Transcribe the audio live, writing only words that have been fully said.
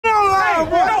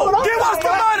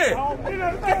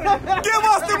Give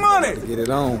us the money. Get it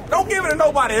on. Don't give it to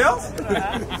nobody else.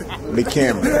 Big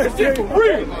camera.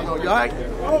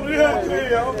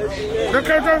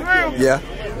 Yeah.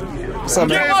 What's up,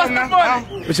 man? Give us the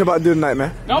money. What you about to do tonight,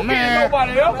 man? Don't give it to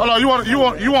nobody else. Hold on, you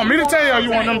want me to tell you or you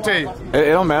want them to tell you?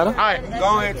 It don't matter. All right.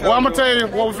 Go ahead. Well, I'm gonna tell you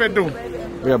what we finna do.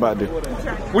 We about to do.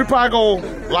 We probably go,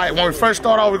 like, when we first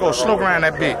start off, we go slow grind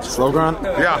that bitch. Slow grind?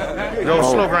 Yeah, we go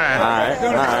slow grind.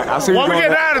 All right. I see when we get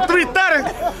down to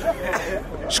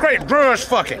 330, straight grudge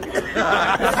fucking.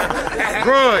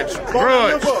 grudge.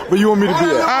 Where you want me to be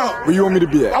at? Huh? Where you want me to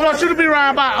be at? I want you to be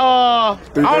around about,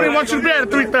 I don't even want you to be at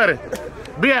 330.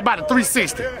 Be at about the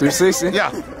 360. 360? Yeah,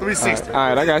 360. All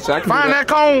right, I got you. I can find that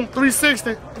cone,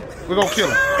 360. We gonna kill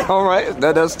him. All right,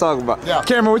 that's talk about. Yeah.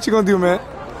 Cameron, what you gonna do, man?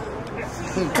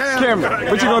 Cameron,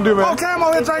 what you gonna do, man? Oh, Cam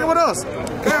over here drinking with us.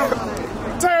 Cam,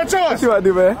 tell your choice. What you about to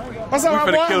do, man? What's up,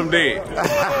 We finna kill him dead.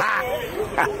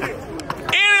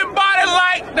 Anybody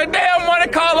like the damn money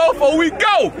call off before we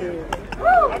go?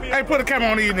 Hey, put a camera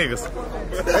on these niggas.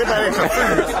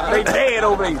 They dead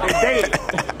over there. They dead.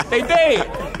 They dead.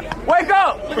 Wake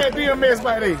up! Look at DMS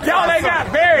by there. Y'all ain't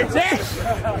got buried yet.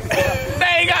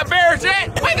 They ain't got buried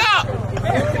yet. Wake up!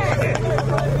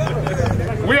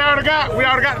 We already got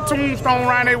the tombstone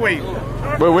around their way.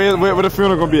 Where the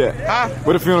funeral gonna be at? Huh?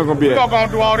 Where the funeral gonna be We at?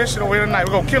 gonna do all this shit over here tonight.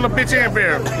 We gonna kill a bitch and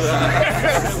bury her.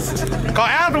 Cause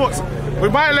afterwards, we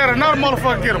might let another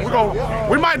motherfucker get him.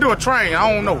 We might do a train.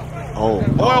 I don't know. Oh.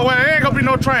 Well, it ain't gonna be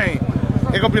no train.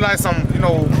 It gonna be like some,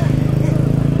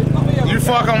 you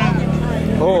fuck them.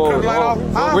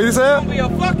 What you say? It's gonna be a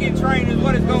fucking train is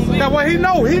what it's gonna be. Yeah, well, he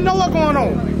know what's going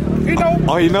on. He know.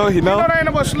 Oh, he know? He know they ain't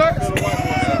no but sluts. He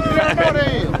don't know they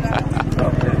ain't.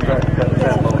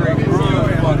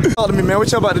 Talk to me, man. What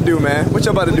y'all about to do, man? What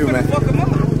y'all about to do, man? Fuck them up.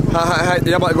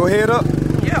 Y'all about to go head up?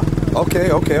 Yeah. Okay.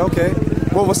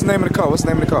 Well, what's the name of the car? What's the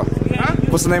name of the car? Huh?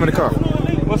 What's the name of the car?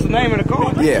 What's the name of the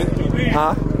car? Yeah.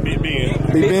 Huh? Big Ben.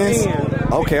 Big Ben's?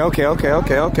 Okay. Big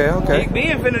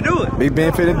Ben finna do it. Big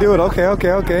Ben finna do it.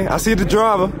 Okay. I see the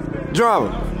driver.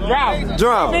 Driver.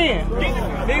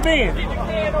 Big Ben.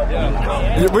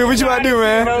 What you about to do,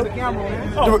 man?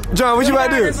 John, what you about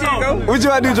to do? What you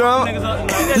about to do, John?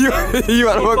 You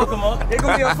about to fuck him up? It's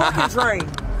gonna be a fucking train.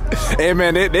 Hey,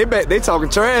 man, they talking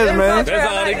trash, man.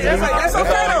 That's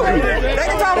okay though. They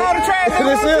can talk all the trash.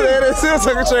 They still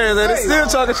talking trash. They still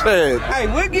talking trash. Hey,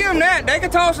 we'll give them that. They can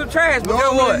talk some trash, but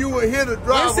guess what? You would hear the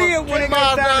driver We'll see it when it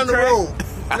goes down the road.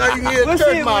 Now you can hear We'll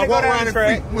see it when it go down the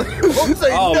track.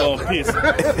 All of them pissing.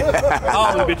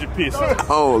 All the bitches pissing.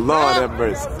 Oh, Lord have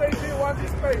mercy.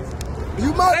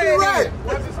 You might be right.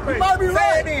 You might be right.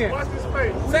 Say it then. You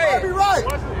might be right.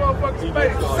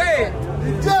 Say it.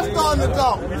 You just starting to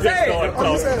talk. Say it.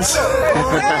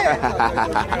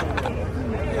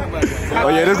 Oh,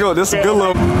 yeah, this is a good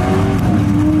little...